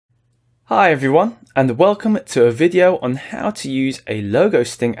Hi everyone, and welcome to a video on how to use a logo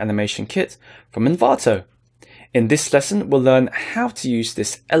sting animation kit from Envato. In this lesson, we'll learn how to use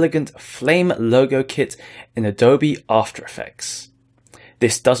this elegant flame logo kit in Adobe After Effects.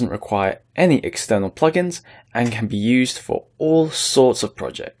 This doesn't require any external plugins and can be used for all sorts of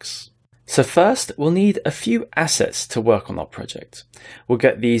projects. So first, we'll need a few assets to work on our project. We'll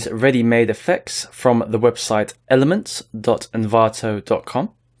get these ready-made effects from the website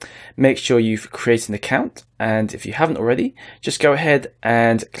elements.envato.com. Make sure you've created an account, and if you haven't already, just go ahead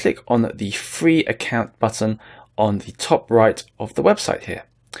and click on the free account button on the top right of the website here.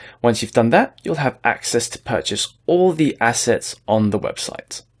 Once you've done that, you'll have access to purchase all the assets on the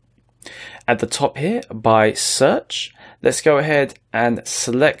website. At the top here, by search, let's go ahead and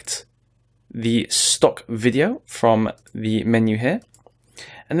select the stock video from the menu here.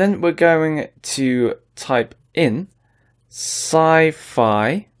 And then we're going to type in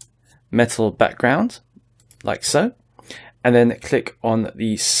sci-fi metal background, like so, and then click on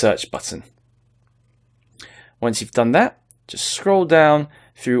the search button. Once you've done that, just scroll down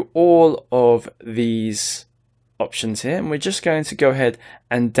through all of these options here, and we're just going to go ahead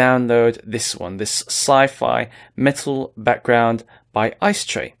and download this one, this sci-fi metal background by Ice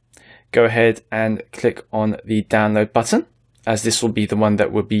Tray. Go ahead and click on the download button, as this will be the one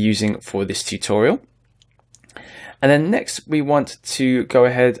that we'll be using for this tutorial. And then next we want to go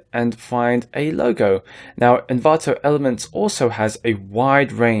ahead and find a logo. Now Envato Elements also has a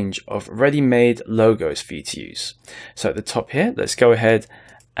wide range of ready-made logos for you to use. So at the top here, let's go ahead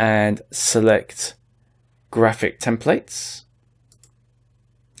and select graphic templates.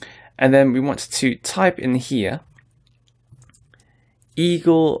 And then we want to type in here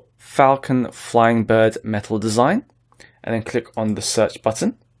Eagle Falcon Flying Bird Metal Design, and then click on the search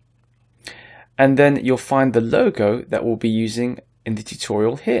button. And then you'll find the logo that we'll be using in the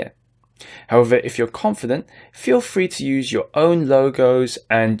tutorial here. However, if you're confident, feel free to use your own logos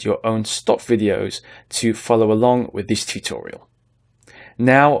and your own stock videos to follow along with this tutorial.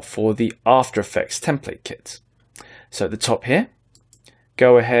 Now for the After Effects template kit. So at the top here,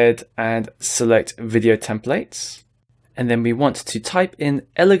 go ahead and select Video Templates. And then we want to type in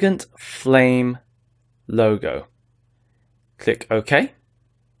Elegant Flame Logo. Click OK.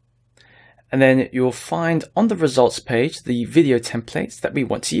 And then you'll find on the results page the video templates that we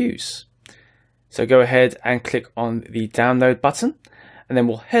want to use. So go ahead and click on the download button, and then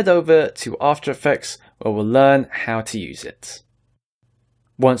we'll head over to After Effects where we'll learn how to use it.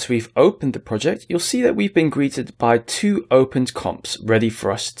 Once we've opened the project, you'll see that we've been greeted by two opened comps ready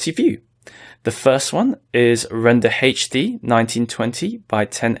for us to view. The first one is Render HD 1920 by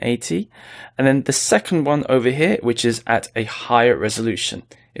 1080, and then the second one over here, which is at a higher resolution,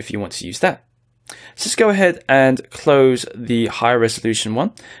 if you want to use that. So just go ahead and close the higher resolution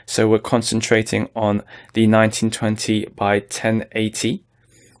one. So we're concentrating on the 1920 by 1080.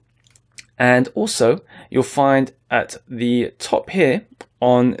 And also you'll find at the top here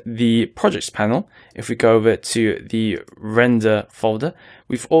on the projects panel, if we go over to the render folder,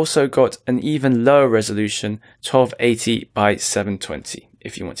 we've also got an even lower resolution, 1280 by 720,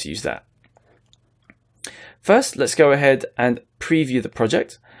 if you want to use that. First, let's go ahead and preview the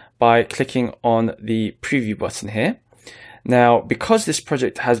project by clicking on the preview button here. Now, because this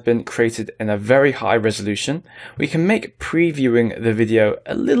project has been created in a very high resolution, we can make previewing the video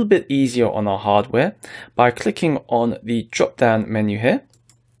a little bit easier on our hardware by clicking on the drop-down menu here.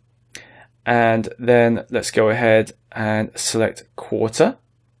 And then let's go ahead and select quarter.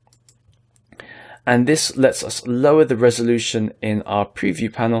 And this lets us lower the resolution in our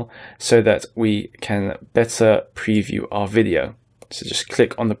preview panel so that we can better preview our video. So just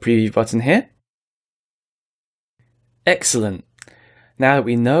click on the preview button here. Excellent. Now that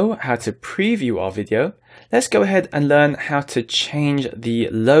we know how to preview our video, let's go ahead and learn how to change the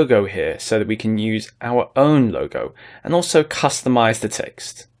logo here so that we can use our own logo and also customize the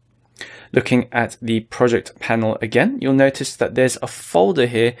text. Looking at the project panel again, you'll notice that there's a folder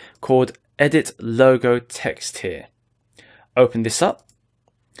here called Edit Logo Text here. Open this up,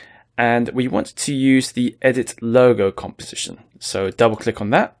 and we want to use the Edit Logo composition. So double click on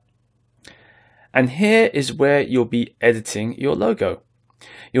that. And here is where you'll be editing your logo.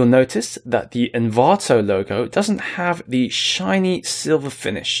 You'll notice that the Envato logo doesn't have the shiny silver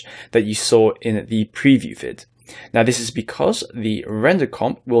finish that you saw in the preview vid. Now this is because the render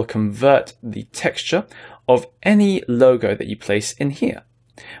comp will convert the texture of any logo that you place in here,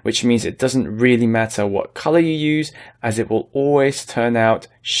 which means it doesn't really matter what color you use, as it will always turn out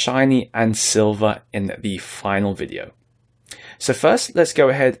shiny and silver in the final video. So first, let's go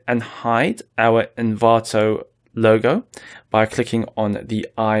ahead and hide our Envato logo by clicking on the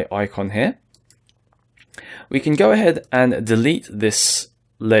eye icon here. We can go ahead and delete this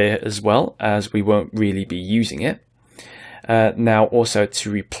layer as well, as we won't really be using it. Now also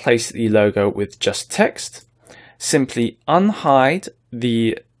to replace the logo with just text, simply unhide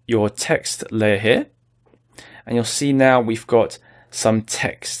your text layer here, and you'll see now we've got some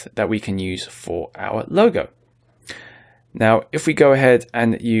text that we can use for our logo. Now, if we go ahead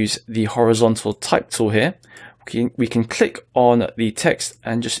and use the horizontal type tool here, we can click on the text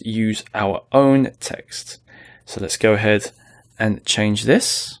and just use our own text. So let's go ahead and change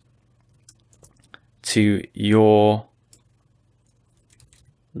this to your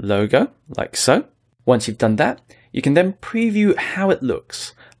logo, like so. Once you've done that, you can then preview how it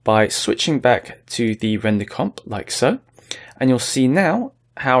looks by switching back to the render comp, like so. And you'll see now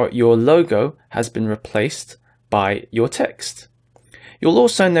how your logo has been replaced by your text. You'll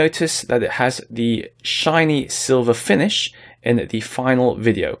also notice that it has the shiny silver finish in the final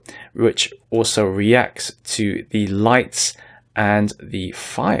video, which also reacts to the lights and the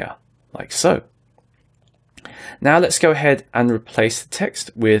fire, like so. Now let's go ahead and replace the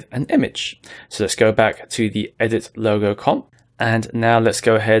text with an image. So let's go back to the Edit Logo comp, and now let's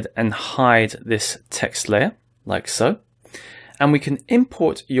go ahead and hide this text layer, like so. And we can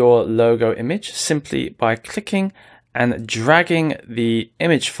import your logo image simply by clicking and dragging the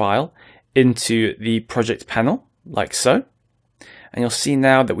image file into the project panel, like so. And you'll see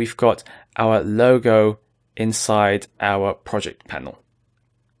now that we've got our logo inside our project panel.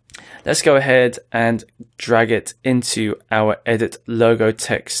 Let's go ahead and drag it into our Edit Logo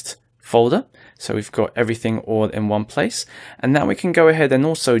Text folder. So we've got everything all in one place. And now we can go ahead and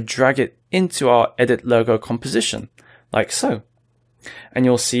also drag it into our Edit Logo composition, like so. And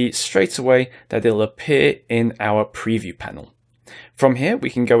you'll see straight away that it'll appear in our preview panel. From here,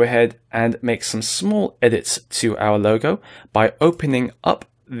 we can go ahead and make some small edits to our logo by opening up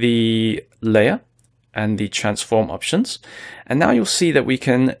the layer and the transform options. And now you'll see that we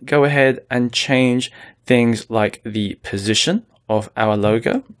can go ahead and change things like the position of our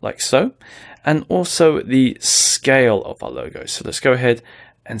logo, like so, and also the scale of our logo. So let's go ahead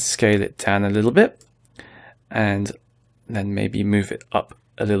and scale it down a little bit, and then maybe move it up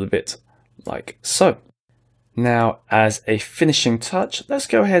a little bit, like so. Now, as a finishing touch, let's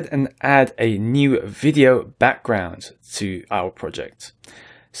go ahead and add a new video background to our project.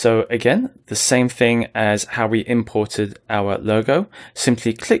 So again, the same thing as how we imported our logo.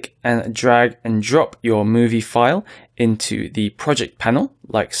 Simply click and drag and drop your movie file into the project panel,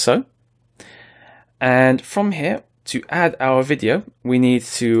 like so. And from here, to add our video, we need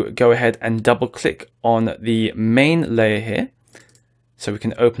to go ahead and double click on the main layer here. So we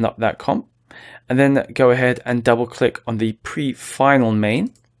can open up that comp, and then go ahead and double click on the pre-final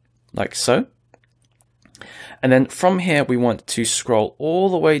main, like so. And then from here, we want to scroll all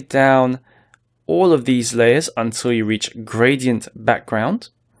the way down all of these layers until you reach gradient background.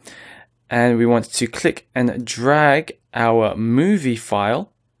 And we want to click and drag our movie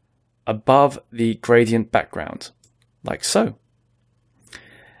file above the gradient background, like so.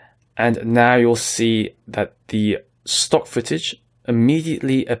 And now you'll see that the stock footage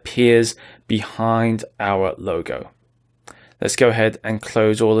immediately appears behind our logo. Let's go ahead and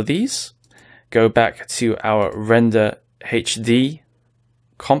close all of these. Go back to our render HD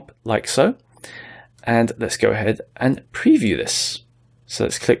comp, like so. And let's go ahead and preview this. So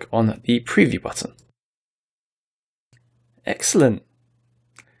let's click on the preview button. Excellent.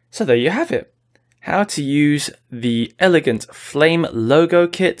 So there you have it. How to use the elegant Flame logo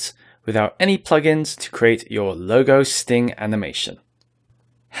kit without any plugins to create your logo sting animation.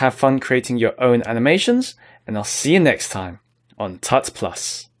 Have fun creating your own animations, and I'll see you next time on Tuts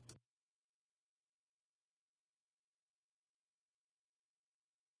Plus.